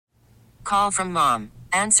Call from mom.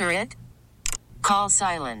 Answer it. Call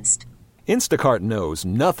silenced. Instacart knows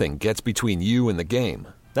nothing gets between you and the game.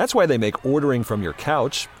 That's why they make ordering from your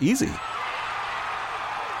couch easy.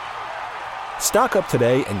 Stock up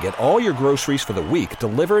today and get all your groceries for the week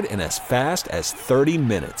delivered in as fast as 30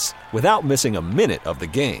 minutes without missing a minute of the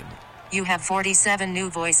game. You have 47 new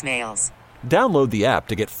voicemails. Download the app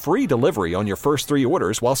to get free delivery on your first 3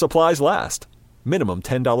 orders while supplies last. Minimum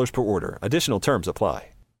 $10 per order. Additional terms apply.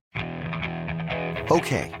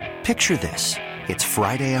 Okay, picture this. It's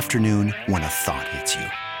Friday afternoon when a thought hits you.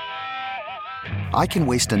 I can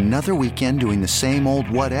waste another weekend doing the same old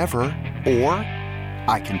whatever, or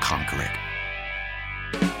I can conquer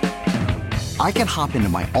it. I can hop into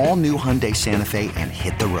my all-new Hyundai Santa Fe and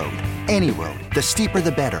hit the road. Any road. The steeper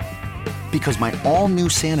the better. Because my all-new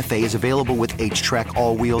Santa Fe is available with H-Track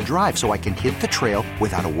all-wheel drive, so I can hit the trail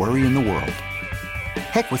without a worry in the world.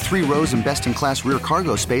 Heck, with 3 rows and best-in-class rear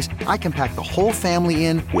cargo space, I can pack the whole family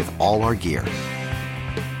in with all our gear.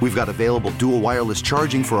 We've got available dual wireless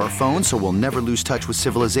charging for our phones, so we'll never lose touch with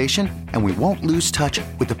civilization, and we won't lose touch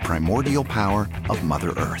with the primordial power of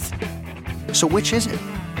Mother Earth. So which is it?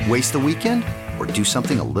 Waste the weekend or do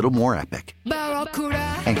something a little more epic?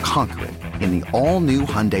 And conquer it in the all-new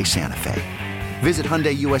Hyundai Santa Fe. Visit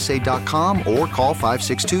HyundaiUSA.com or call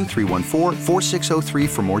 562-314-4603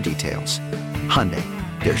 for more details. Hyundai,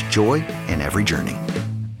 there's joy in every journey.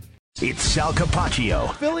 It's Sal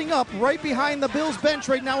Capaccio. Filling up right behind the Bills bench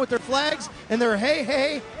right now with their flags and their hey,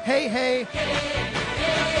 hey, hey, hey.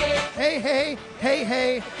 Hey, hey, hey,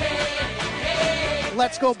 hey.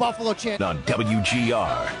 Let's go Buffalo chant. On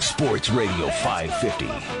WGR, Sports Radio 550.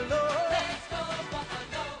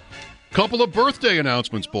 Couple of birthday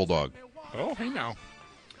announcements, Bulldog. Oh, hey now.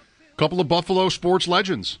 Couple of Buffalo sports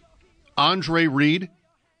legends. Andre Reed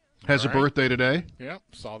has a birthday today. Yep,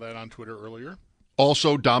 saw that on Twitter earlier.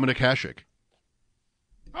 Also, Dominic Hasek.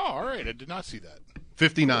 Oh, all right. I did not see that.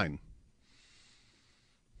 59.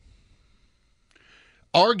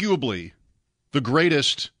 Arguably the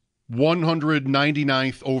greatest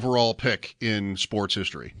 199th overall pick in sports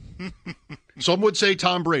history. Some would say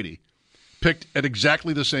Tom Brady, picked at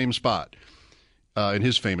exactly the same spot in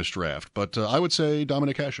his famous draft. But I would say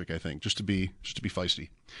Dominic Hasek, I think, just to be feisty.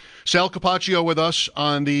 Sal Capaccio with us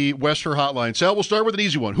on the Wester Hotline. Sal, we'll start with an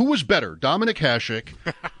easy one. Who was better, Dominic Hasek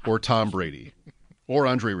or Tom Brady? Or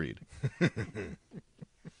Andre Reed?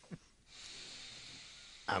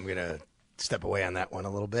 I'm going to step away on that one a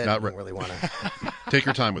little bit. I don't really want to. Take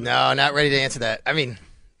your time with it. No, not ready to answer that. I mean,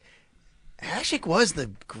 Hasek was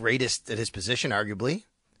the greatest at his position, arguably.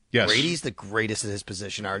 Yes. Brady's the greatest at his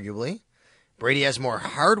position, arguably. Brady has more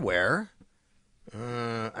hardware.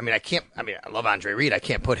 I love Andre Reed. I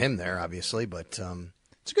can't put him there, obviously, but it's a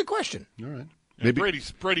good question. All right. Yeah,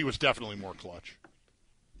 Brady was definitely more clutch.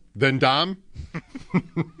 Then Dom?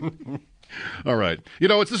 All right.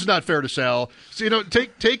 This is not fair to Sal. So,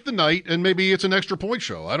 take the night and maybe it's an extra point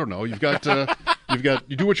show. I don't know. You do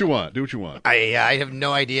what you want. Do what you want. I have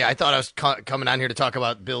no idea. I thought I was coming on here to talk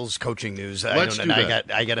about Bills coaching news. Let's do that.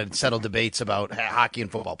 I got to settle debates about hockey and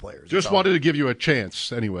football players. Just wanted to give you a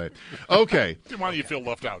chance anyway. Okay. Didn't want you to feel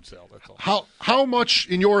left out, Sal. That's all. How much,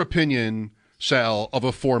 in your opinion, Sal, of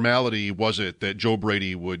a formality was it that Joe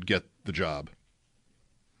Brady would get the job?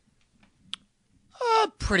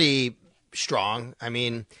 Pretty strong. I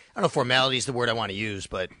mean, I don't know if formality is the word I want to use,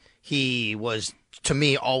 but he was, to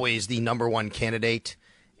me, always the number one candidate,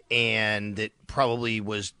 and it probably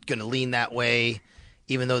was going to lean that way.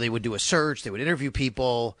 Even though they would do a search, they would interview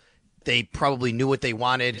people, they probably knew what they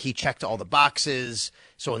wanted. He checked all the boxes.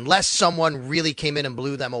 So unless someone really came in and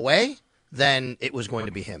blew them away, then it was going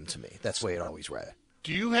to be him to me. That's the way it always read.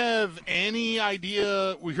 Do you have any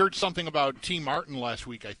idea? We heard something about T. Martin last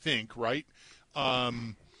week, I think, right?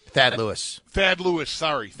 Thad Lewis.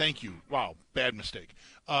 Sorry. Thank you. Wow. Bad mistake.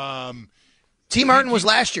 T. Martin was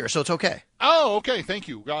last year, so it's okay. Oh, okay. Thank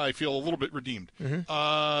you. I feel a little bit redeemed.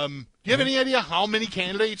 Mm-hmm. Do you have any idea how many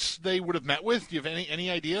candidates they would have met with? Do you have any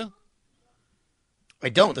idea? I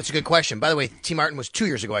don't. That's a good question. By the way, T. Martin was 2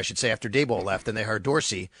 years ago, I should say, after Daboll left, and they hired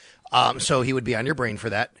Dorsey. So he would be on your brain for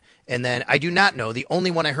that. And then I do not know. The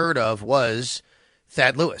only one I heard of was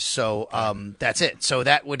Thad Lewis. So that's it. So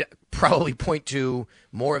that would probably point to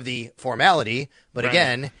more of the formality. But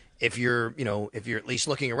again, if you're at least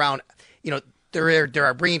looking around, there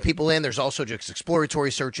are bringing people in. There's also just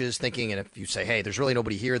exploratory searches, thinking, and if you say, hey, there's really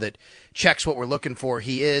nobody here that checks what we're looking for,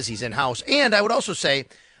 he's in-house. And I would also say,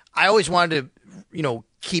 I always wanted to,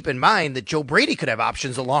 keep in mind that Joe Brady could have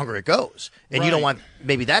options the longer it goes. And you don't want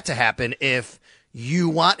maybe that to happen if you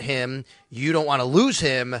want him, you don't want to lose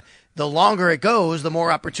him. the longer it goes, the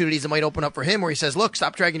more opportunities it might open up for him where he says, look,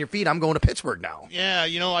 stop dragging your feet. I'm going to Pittsburgh now. Yeah,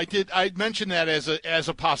 I mentioned that as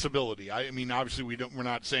a possibility. I mean, obviously we're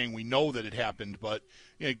not saying we know that it happened, but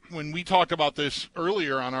when we talked about this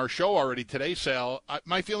earlier on our show already today, Sal,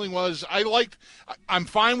 my feeling was I'm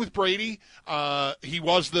fine with Brady. He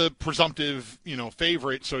was the presumptive,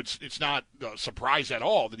 favorite, so it's not a surprise at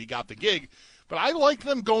all that he got the gig. But I liked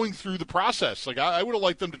them going through the process. Like I would have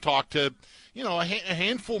liked them to talk to, a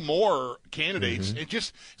handful more candidates. And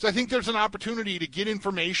just so I think there's an opportunity to get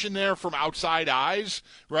information there from outside eyes,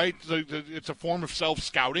 right? It's a form of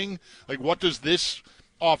self-scouting. Like, what does this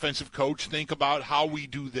offensive coach think about how we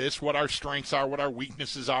do this, what our strengths are, what our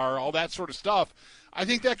weaknesses are, all that sort of stuff. I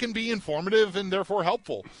think that can be informative and therefore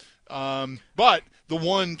helpful. But the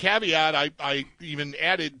one caveat I even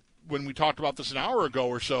added when we talked about this an hour ago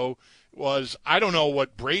or so was I don't know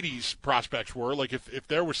what Brady's prospects were. Like if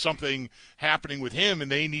there was something happening with him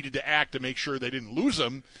and they needed to act to make sure they didn't lose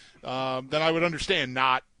him, then I would understand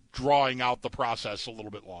not drawing out the process a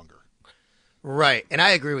little bit longer. Right, and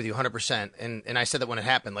I agree with you 100%. And I said that when it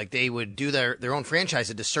happened, like they would do their own franchise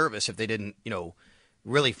a disservice if they didn't,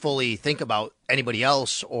 really fully think about anybody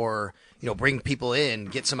else or, bring people in,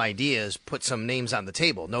 get some ideas, put some names on the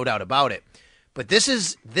table, no doubt about it. But this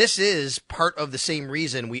is part of the same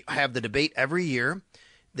reason we have the debate every year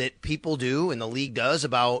that people do and the league does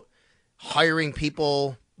about hiring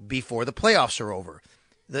people before the playoffs are over.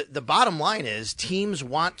 The bottom line is teams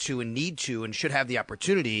want to and need to and should have the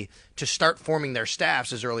opportunity to start forming their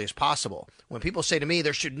staffs as early as possible. When people say to me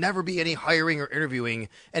there should never be any hiring or interviewing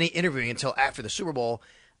until after the Super Bowl,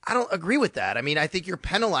 I don't agree with that. I mean, I think you're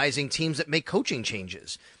penalizing teams that make coaching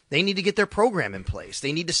changes. They need to get their program in place.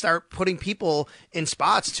 They need to start putting people in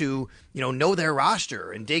spots to, know their roster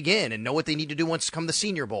and dig in and know what they need to do once come the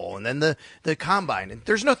Senior Bowl and then the Combine. And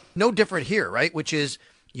there's no different here, right? Which is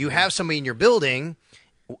you have somebody in your building.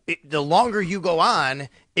 The longer you go on,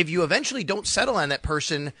 if you eventually don't settle on that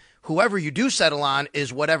person, whoever you do settle on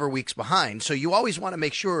is whatever weeks behind. So you always want to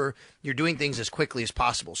make sure you're doing things as quickly as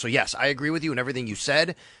possible. So yes, I agree with you in everything you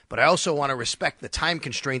said, but I also want to respect the time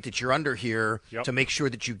constraint that you're under here to make sure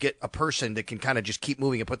that you get a person that can kind of just keep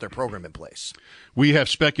moving and put their program in place. We have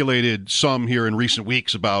speculated some here in recent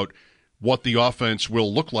weeks about what the offense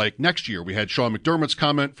will look like next year. We had Sean McDermott's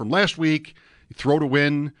comment from last week, throw to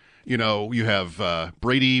win. You have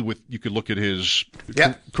Brady you could look at his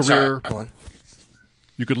career. Sorry.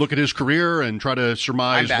 You could look at his career and try to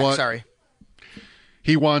surmise what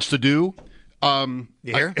he wants to do. You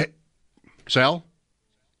here? Sal?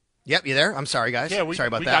 Yep, you there? I'm sorry, guys. Yeah, sorry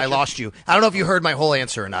about that. I lost you. I don't know if you heard my whole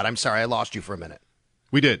answer or not. I'm sorry. I lost you for a minute.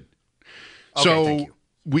 We did. Okay, so thank you.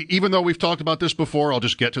 Even though we've talked about this before, I'll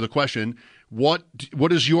just get to the question. What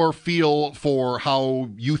is your feel for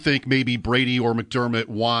how you think maybe Brady or McDermott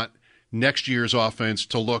want next year's offense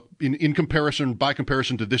to look in comparison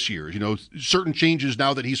to this year's? Certain changes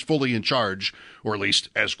now that he's fully in charge, or at least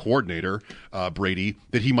as coordinator, Brady,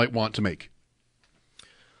 that he might want to make.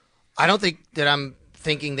 I don't think that I'm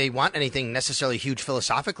thinking they want anything necessarily huge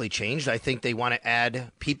philosophically changed. I think they want to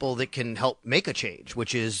add people that can help make a change,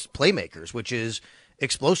 which is playmakers, which is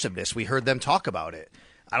explosiveness. We heard them talk about it.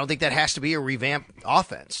 I don't think that has to be a revamped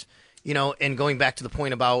offense. And going back to the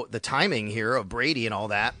point about the timing here of Brady and all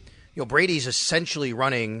that, Brady's essentially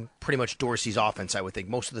running pretty much Dorsey's offense, I would think,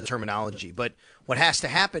 most of the terminology. But what has to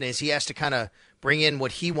happen is he has to kind of bring in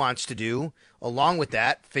what he wants to do. Along with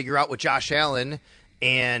that, figure out what Josh Allen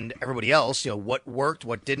and everybody else, what worked,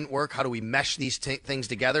 what didn't work, how do we mesh these things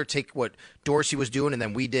together, take what Dorsey was doing and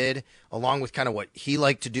then we did, along with kind of what he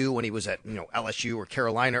liked to do when he was at LSU or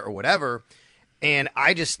Carolina or whatever. And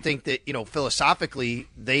I just think that, philosophically,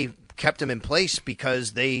 they kept him in place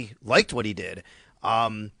because they liked what he did.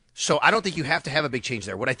 So I don't think you have to have a big change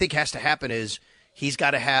there. What I think has to happen is he's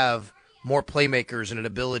got to have more playmakers and an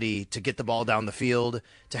ability to get the ball down the field,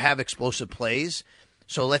 to have explosive plays.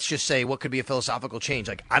 So let's just say what could be a philosophical change.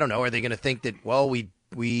 Like, I don't know, are they going to think that, well,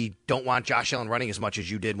 we don't want Josh Allen running as much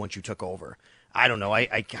as you did once you took over? I don't know.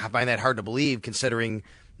 I find that hard to believe considering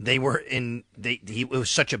they were it was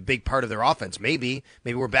such a big part of their offense. Maybe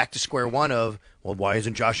we're back to square one of, well, why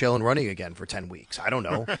isn't Josh Allen running again for 10 weeks? I don't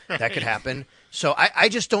know. That could happen. So I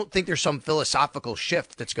just don't think there's some philosophical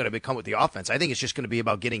shift that's going to become with the offense. I think it's just going to be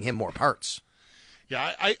about getting him more parts.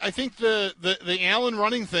 Yeah, I think the Allen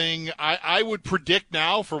running thing, I would predict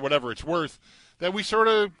now, for whatever it's worth, that we sort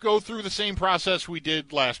of go through the same process we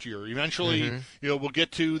did last year. Eventually, we'll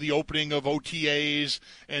get to the opening of OTAs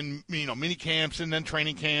and, mini camps and then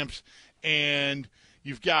training camps. And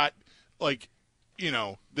you've got,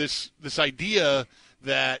 this idea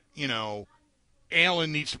that,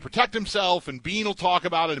 Allen needs to protect himself, and Bean will talk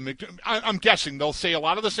about it. And I'm guessing they'll say a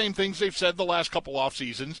lot of the same things they've said the last couple off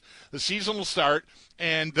seasons. The season will start,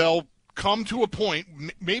 and they'll come to a point,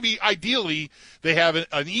 maybe ideally they have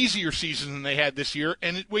an easier season than they had this year,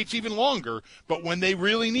 and it waits even longer. But when they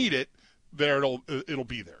really need it, it'll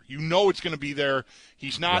be there. You know it's going to be there.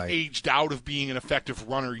 He's not aged out of being an effective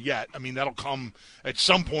runner yet. I mean, that'll come at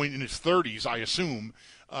some point in his 30s, I assume.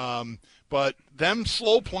 But them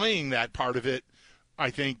slow playing that part of it, I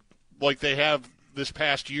think, like they have this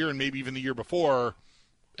past year and maybe even the year before,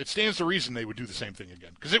 it stands to reason they would do the same thing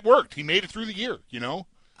again. Because it worked. He made it through the year, you know?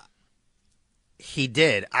 He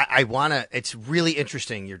did. I want to – it's really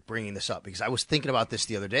interesting you're bringing this up because I was thinking about this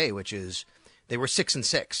the other day, which is they were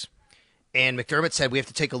 6-6. And McDermott said we have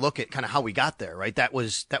to take a look at kind of how we got there, right? That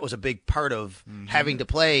was a big part of having to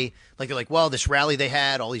play. Like they're like, well, this rally they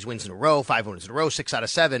had, all these wins in a row, 5 wins in a row, 6 out of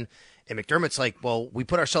 7. And McDermott's like, well, we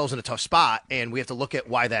put ourselves in a tough spot, and we have to look at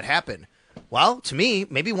why that happened. Well, to me,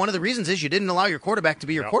 maybe one of the reasons is you didn't allow your quarterback to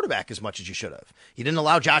be your quarterback as much as you should have. You didn't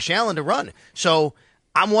allow Josh Allen to run. So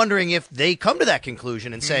I'm wondering if they come to that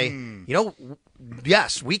conclusion and say, you know,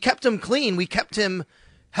 yes, we kept him clean, we kept him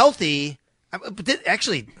healthy. But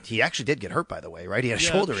he actually did get hurt, by the way, right? He had a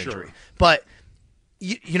shoulder injury. But,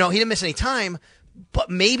 you know, he didn't miss any time. But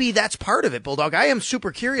maybe that's part of it, Bulldog. I am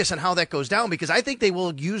super curious on how that goes down because I think they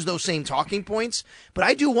will use those same talking points. But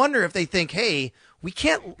I do wonder if they think, hey, we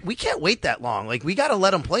can't wait that long. Like, we got to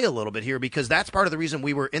let him play a little bit here because that's part of the reason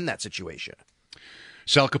we were in that situation.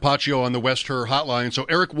 Sal Capaccio on the West Her hotline. So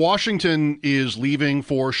Eric Washington is leaving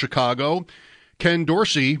for Chicago. Ken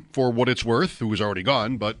Dorsey, for what it's worth, who was already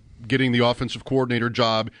gone, but getting the offensive coordinator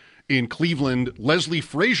job in Cleveland. Leslie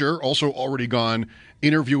Frazier, also already gone,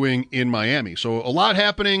 interviewing in Miami. So a lot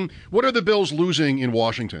happening. What are the Bills losing in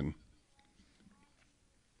Washington?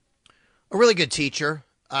 A really good teacher.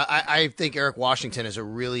 I think Eric Washington is a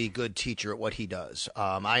really good teacher at what he does.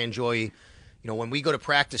 I enjoy, when we go to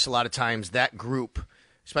practice, a lot of times that group,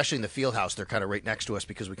 especially in the field house, they're kind of right next to us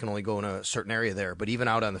because we can only go in a certain area there. But even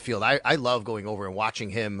out on the field, I love going over and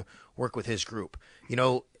watching him work with his group.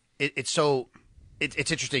 It's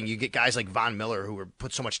interesting. You get guys like Von Miller who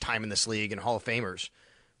put so much time in this league and Hall of Famers.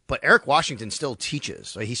 But Eric Washington still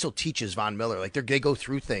teaches. He still teaches Von Miller. Like they go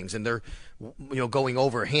through things and they're going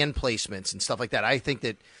over hand placements and stuff like that. I think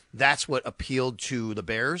that's what appealed to the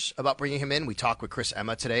Bears about bringing him in. We talked with Chris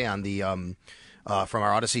Emma today on the from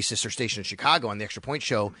our Odyssey sister station in Chicago on the Extra Point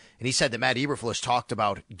Show, and he said that Matt Eberflus talked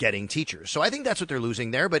about getting teachers. So I think that's what they're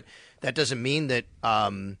losing there. But that doesn't mean that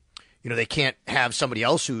they can't have somebody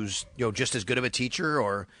else who's just as good of a teacher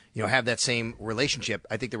or have that same relationship.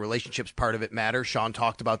 I think the relationships part of it matters. Sean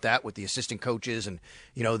talked about that with the assistant coaches and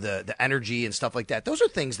the energy and stuff like that. Those are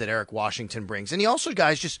things that Eric Washington brings, and he also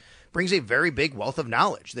just brings a very big wealth of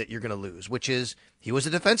knowledge that you're going to lose, which is he was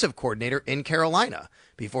a defensive coordinator in Carolina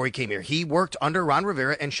before he came here. He worked under Ron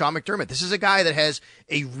Rivera and Sean McDermott. This is a guy that has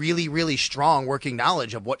a really, really strong working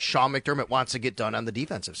knowledge of what Sean McDermott wants to get done on the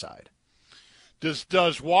defensive side.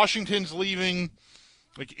 Does Washington's leaving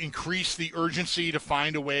increase the urgency to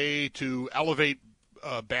find a way to elevate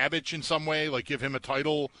Babbage in some way, like give him a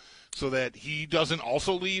title so that he doesn't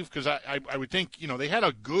also leave? Because I would think, they had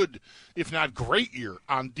a good, if not great year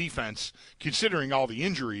on defense, considering all the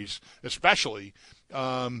injuries, especially.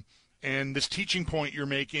 And this teaching point you're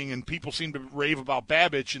making, and people seem to rave about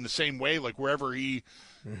Babbage in the same way, like wherever he,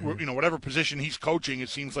 whatever position he's coaching, it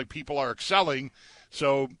seems like people are excelling.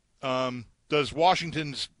 So, does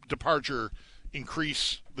Washington's departure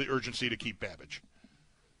increase the urgency to keep Babbage?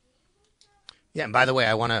 Yeah, and by the way,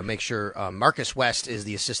 I want to make sure Marcus West is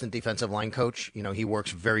the assistant defensive line coach. He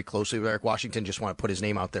works very closely with Eric Washington. Just want to put his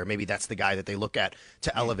name out there. Maybe that's the guy that they look at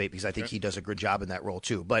to elevate because I think he does a good job in that role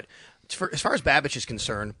too. But as far as Babbage is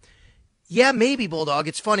concerned, yeah, maybe, Bulldog.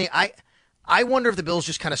 It's funny. I wonder if the Bills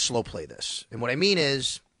just kind of slow play this. And what I mean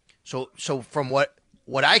is, so from what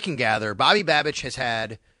I can gather, Bobby Babbage has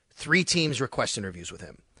had 3 teams request interviews with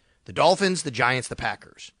him. The Dolphins, the Giants, the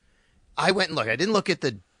Packers. I went and looked. I didn't look at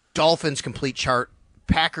the Dolphins complete chart.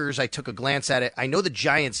 Packers, I took a glance at it. I know the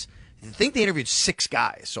Giants, I think they interviewed 6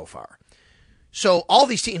 guys so far. So all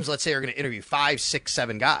these teams, let's say, are going to interview 5, 6,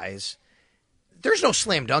 7 guys. There's no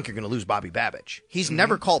slam dunk you're going to lose Bobby Babbage. He's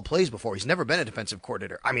never called plays before. He's never been a defensive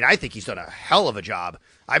coordinator. I mean, I think he's done a hell of a job.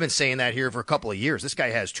 I've been saying that here for a couple of years. This guy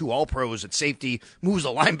has 2 All-Pros at safety, moves the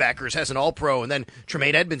linebackers, has an All-Pro, and then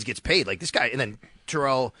Tremaine Edmonds gets paid. Like this guy, and then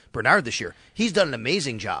Terrell Bernard this year. He's done an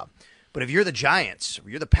amazing job. But if you're the Giants, or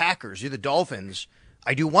you're the Packers, you're the Dolphins,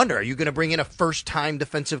 I do wonder, are you going to bring in a first-time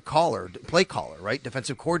defensive play caller, right?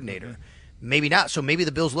 Defensive coordinator. Maybe not. So maybe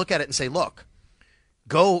the Bills look at it and say, look,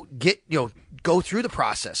 go through the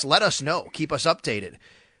process. Let us know. Keep us updated,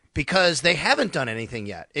 because they haven't done anything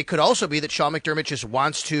yet. It could also be that Sean McDermott just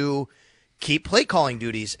wants to keep play calling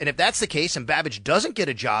duties. And if that's the case and Babbage doesn't get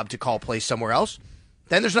a job to call plays somewhere else,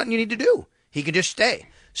 then there's nothing you need to do. He can just stay.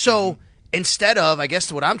 So instead of, I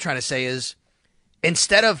guess what I'm trying to say is,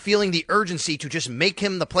 instead of feeling the urgency to just make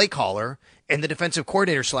him the play caller and the defensive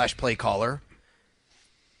coordinator / play caller,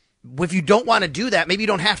 if you don't want to do that, maybe you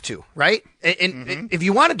don't have to, right? And if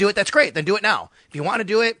you want to do it, that's great. Then do it now. If you want to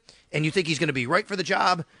do it and you think he's going to be right for the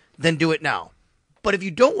job, then do it now. But if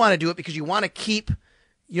you don't want to do it because you want to keep,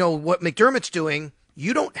 what McDermott's doing,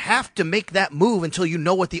 you don't have to make that move until you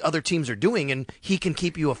know what the other teams are doing, and he can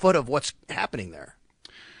keep you a foot of what's happening there.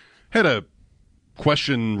 Had a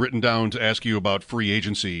question written down to ask you about free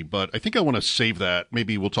agency, but I think I want to save that.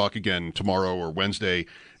 Maybe we'll talk again tomorrow or Wednesday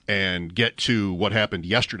and get to what happened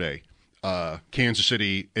yesterday. Kansas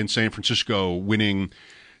City and San Francisco winning.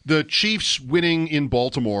 The Chiefs winning in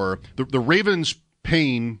Baltimore. The Ravens'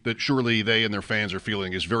 pain that surely they and their fans are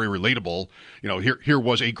feeling is very relatable. Here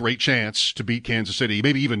was a great chance to beat Kansas City,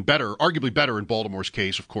 maybe even better, arguably better in Baltimore's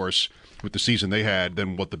case, of course, with the season they had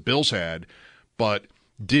than what the Bills had, but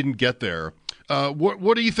didn't get there.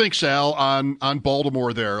 What do you think, Sal, on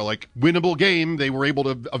Baltimore there? Like, winnable game. They were able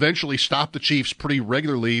to eventually stop the Chiefs pretty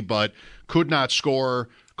regularly, but could not score.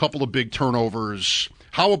 A couple of big turnovers.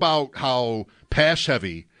 How about how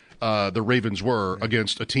pass-heavy the Ravens were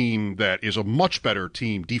against a team that is a much better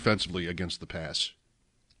team defensively against the pass?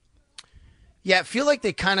 Yeah, I feel like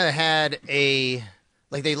they kind of had they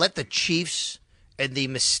let the Chiefs and the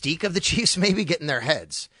mystique of the Chiefs maybe get in their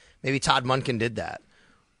heads. Maybe Todd Monken did that.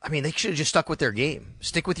 I mean, they should have just stuck with their game.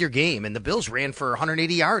 Stick with your game. And the Bills ran for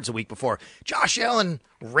 180 yards a week before. Josh Allen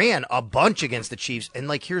ran a bunch against the Chiefs.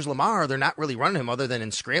 And, here's Lamar. They're not really running him other than in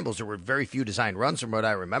scrambles. There were very few designed runs from what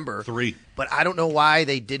I remember. 3. But I don't know why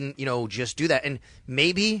they didn't, just do that. And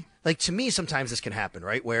maybe, to me, sometimes this can happen,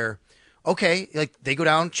 right? Where, okay, they go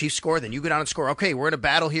down, Chiefs score, then you go down and score. Okay, we're in a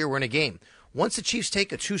battle here. We're in a game. Once the Chiefs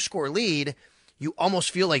take a 2-score lead, you almost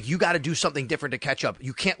feel like you got to do something different to catch up.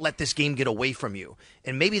 You can't let this game get away from you.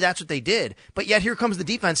 And maybe that's what they did. But yet here comes the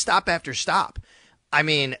defense, stop after stop. I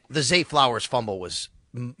mean, the Zay Flowers fumble was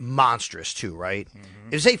monstrous too, right?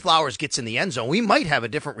 If Zay Flowers gets in the end zone, we might have a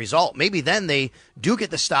different result. Maybe then they do get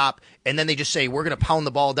the stop, and then they just say, we're going to pound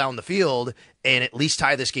the ball down the field and at least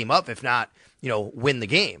tie this game up, if not, win the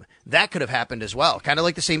game. That could have happened as well. Kind of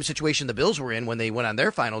like the same situation the Bills were in when they went on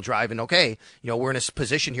their final drive. And okay, we're in a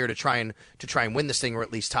position here to try and win this thing or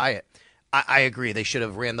at least tie it. I agree. They should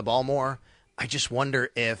have ran the ball more. I just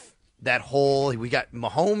wonder if we got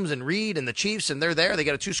Mahomes and Reed and the Chiefs and they're there. They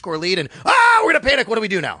got a 2-score lead and we're going to panic. What do we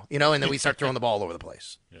do now? And then we start throwing the ball all over the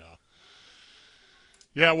place.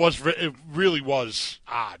 Yeah, it really was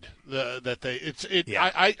odd that they.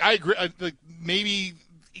 Yeah. I agree. Maybe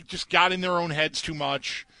it just got in their own heads too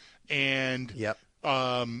much, and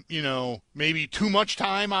maybe too much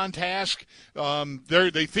time on task.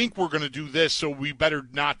 They think we're going to do this, so we better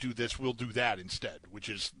not do this. We'll do that instead, which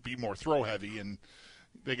is be more throw heavy, and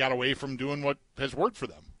they got away from doing what has worked for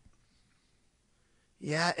them.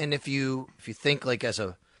 Yeah, and if you think as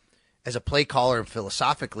a play caller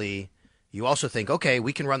philosophically, you also think, okay,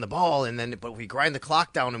 we can run the ball, but we grind the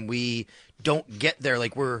clock down and we don't get there.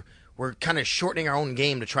 We're kind of shortening our own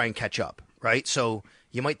game to try and catch up, right? So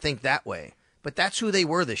you might think that way. But that's who they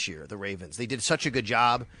were this year, the Ravens. They did such a good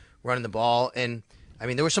job running the ball. And, I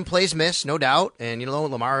mean, there were some plays missed, no doubt. And,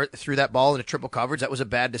 Lamar threw that ball into triple coverage. That was a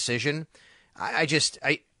bad decision. I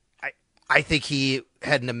think he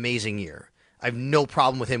had an amazing year. I have no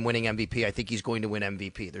problem with him winning MVP. I think he's going to win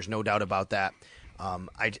MVP. There's no doubt about that.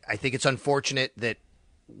 I think it's unfortunate that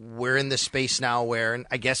we're in this space now where, and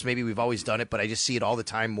I guess maybe we've always done it, but I just see it all the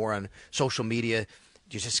time more on social media.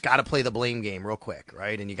 You just got to play the blame game real quick,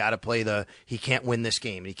 right? And you got to play he can't win this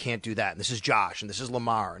game, and he can't do that. And this is Josh, and this is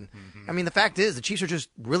Lamar. And I mean, the fact is, the Chiefs are just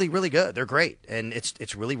really, really good. They're great, and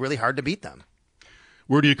it's really, really hard to beat them.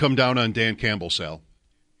 Where do you come down on Dan Campbell, Sal?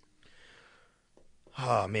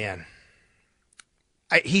 Oh man,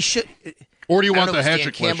 he should. Or do you want the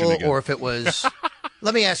hatchet question again? Or if it was,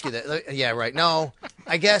 let me ask you that. Yeah, right. No,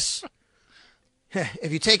 I guess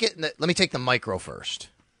if you take it, let me take the micro first.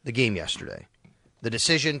 The game yesterday. The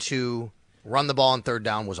decision to run the ball on third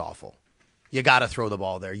down was awful. You got to throw the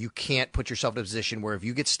ball there. You can't put yourself in a position where if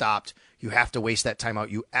you get stopped, you have to waste that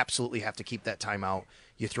timeout. You absolutely have to keep that timeout.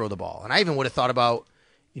 You throw the ball. And I even would have thought about,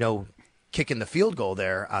 kicking the field goal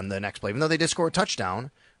there on the next play, even though they did score a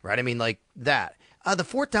touchdown, right? I mean, like that. The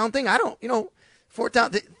fourth down thing, Fourth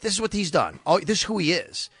down, this is what he's done. This is who he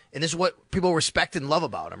is. And this is what people respect and love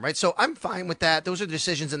about him, right? So I'm fine with that. Those are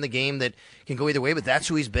decisions in the game that can go either way, but that's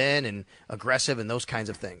who he's been, and aggressive and those kinds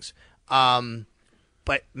of things.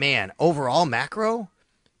 But, man, overall macro,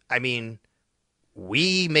 I mean,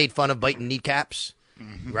 we made fun of biting kneecaps,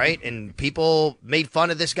 right? And people made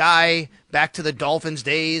fun of this guy back to the Dolphins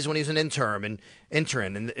days when he was an intern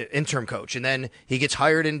coach. And then he gets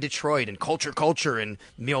hired in Detroit, and culture and,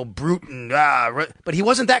 brute. But he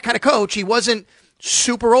wasn't that kind of coach. He wasn't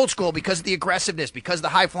super old school because of the aggressiveness, because of the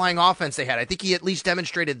high-flying offense they had. I think he at least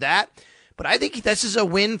demonstrated that. But I think this is a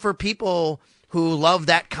win for people who love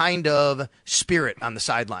that kind of spirit on the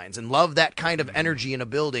sidelines and love that kind of energy in a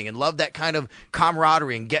building and love that kind of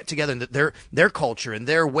camaraderie and get together and their culture and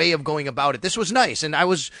their way of going about it. This was nice, and I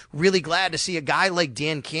was really glad to see a guy like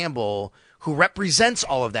Dan Campbell, who represents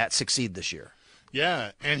all of that, succeed this year.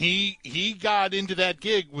 Yeah, and he got into that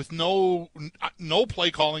gig with no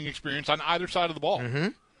play calling experience on either side of the ball. Mm-hmm.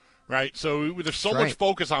 Right, so there's so much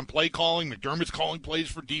focus on play calling. McDermott's calling plays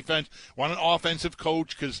for defense. Want an offensive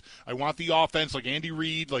coach because I want the offense like Andy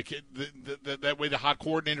Reid, like that way the hot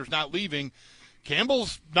coordinator's not leaving.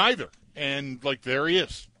 Campbell's neither, and there he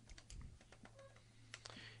is.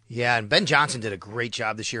 Yeah, and Ben Johnson did a great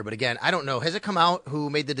job this year. But again, I don't know. Has it come out who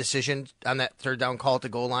made the decision on that third down call at the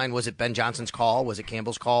goal line? Was it Ben Johnson's call? Was it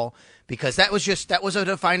Campbell's call? Because that was a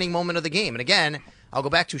defining moment of the game. And again, I'll go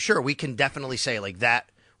back to, sure, we can definitely say that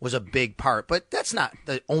was a big part. But that's not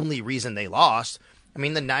the only reason they lost. I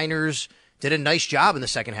mean, the Niners did a nice job in the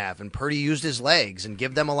second half, and Purdy used his legs, and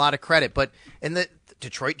give them a lot of credit. And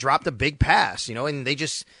Detroit dropped a big pass, and they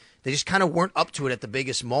just kind of weren't up to it at the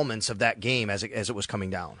biggest moments of that game as it was coming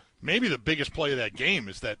down. Maybe the biggest play of that game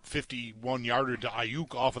is that 51-yarder to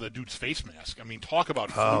Ayuk off of the dude's face mask. I mean, talk about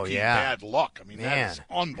fluky bad luck. I mean, that is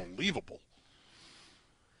unbelievable.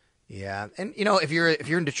 Yeah, and if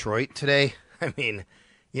you're in Detroit today, I mean,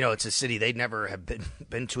 it's a city they'd never have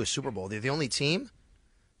been to a Super Bowl. They're the only team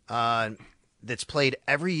that's played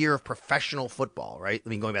every year of professional football, right? I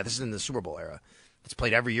mean, going back, this is in the Super Bowl era. It's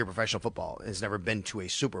played every year professional football. Has never been to a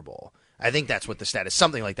Super Bowl. I think that's what the stat is.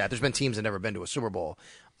 Something like that. There's been teams that never been to a Super Bowl.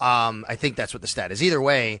 I think that's what the stat is. Either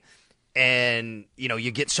way, and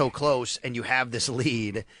you get so close and you have this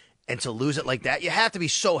lead, and to lose it like that, you have to be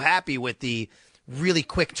so happy with the really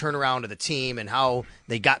quick turnaround of the team and how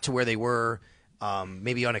they got to where they were,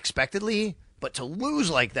 maybe unexpectedly. But to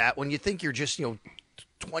lose like that when you think you're just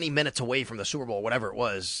 20 minutes away from the Super Bowl, whatever it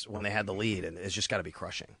was, when they had the lead, and it's just got to be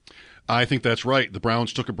crushing. I think that's right. The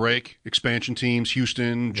Browns took a break. Expansion teams,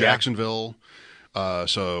 Houston, Jacksonville.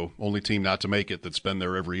 So only team not to make it that's been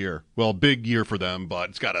there every year. Well, big year for them, but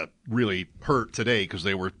it's got to really hurt today because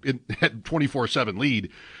they had 24-7 lead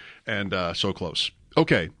and so close.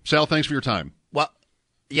 Okay, Sal, thanks for your time. Well,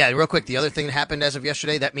 yeah, real quick, the other thing that happened as of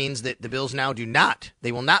yesterday, that means that the Bills now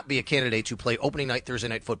they will not be a candidate to play opening night Thursday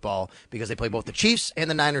Night Football because they play both the Chiefs and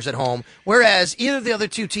the Niners at home, whereas either of the other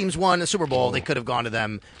two teams won the Super Bowl, they could have gone to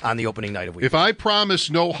them on the opening night of week. If I promise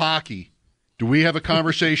no hockey, do we have a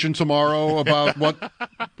conversation tomorrow about what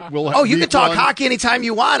will happen? Oh, you can talk hockey anytime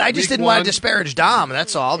you want. I just didn't want to disparage Dom,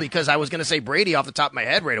 that's all, because I was going to say Brady off the top of my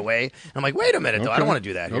head right away. And I'm like, wait a minute, though. I don't want to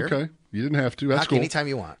do that here. Okay. You didn't have to. That's hockey cool. Anytime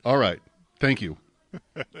you want. All right. Thank you.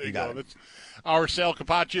 There you go. That's our Sal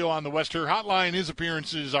Capaccio on the West Her Hotline. His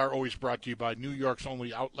appearances are always brought to you by New York's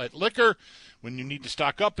only outlet liquor. When you need to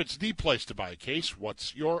stock up, it's the place to buy a case.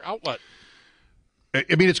 What's your outlet?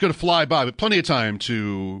 I mean, it's going to fly by, but plenty of time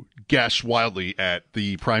to guess wildly at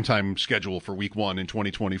the primetime schedule for Week 1 in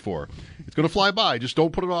 2024. It's going to fly by. Just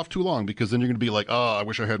don't put it off too long, because then you're going to be like, oh, I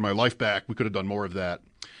wish I had my life back. We could have done more of that.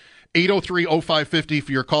 803-0550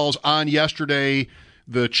 for your calls on yesterday.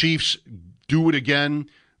 The Chiefs do it again.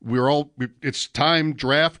 It's time,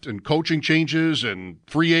 draft and coaching changes and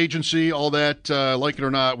free agency, all that. Like it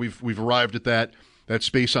or not, we've arrived at that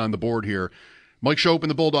space on the board here. Mike Shope and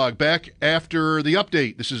the Bulldog back after the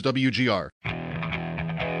update. This is WGR.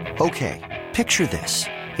 Okay, picture this.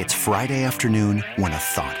 It's Friday afternoon when a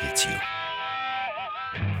thought hits you.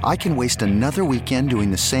 I can waste another weekend doing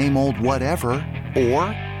the same old whatever, or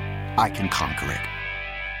I can conquer it.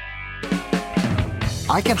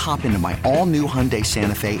 I can hop into my all-new Hyundai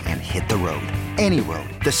Santa Fe and hit the road. Any road.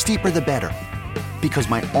 The steeper, the better. Because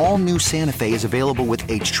my all-new Santa Fe is available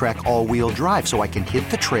with H-Track all-wheel drive, so I can hit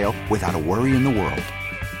the trail without a worry in the world.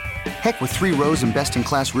 Heck, with 3 rows and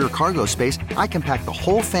best-in-class rear cargo space, I can pack the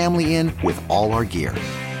whole family in with all our gear.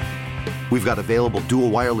 We've got available dual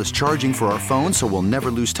wireless charging for our phones, so we'll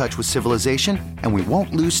never lose touch with civilization, and we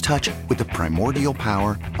won't lose touch with the primordial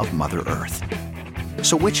power of Mother Earth.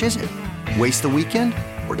 So which is it? Waste the weekend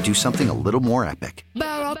or do something a little more epic?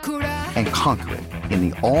 and conquer it in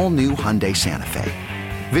the all-new Hyundai Santa Fe.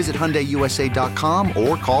 Visit HyundaiUSA.com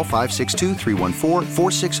or call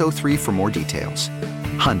 562-314-4603 for more details.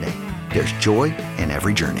 Hyundai, there's joy in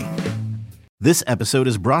every journey. This episode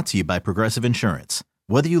is brought to you by Progressive Insurance.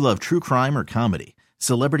 Whether you love true crime or comedy,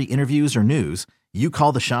 celebrity interviews or news, you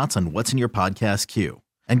call the shots on what's in your podcast queue.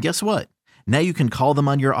 And guess what? Now you can call them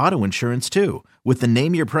on your auto insurance too with the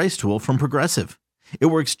Name Your Price tool from Progressive. It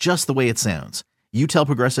works just the way it sounds. You tell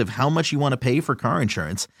Progressive how much you want to pay for car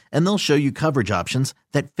insurance, and they'll show you coverage options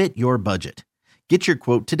that fit your budget. Get your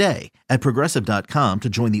quote today at Progressive.com to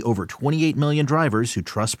join the over 28 million drivers who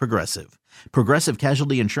trust Progressive. Progressive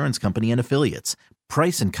Casualty Insurance Company and Affiliates.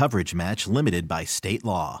 Price and coverage match limited by state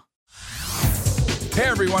law. Hey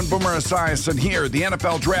everyone, Boomer Esiason here. The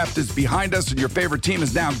NFL draft is behind us and your favorite team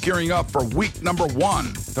is now gearing up for week number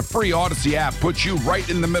 1. The free Odyssey app puts you right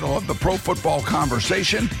in the middle of the pro football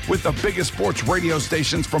conversation with the biggest sports radio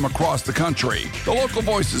stations from across the country. The local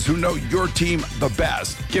voices who know your team the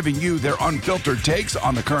best, giving you their unfiltered takes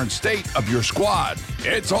on the current state of your squad.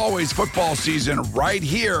 It's always football season right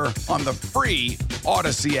here on the free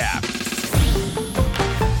Odyssey app.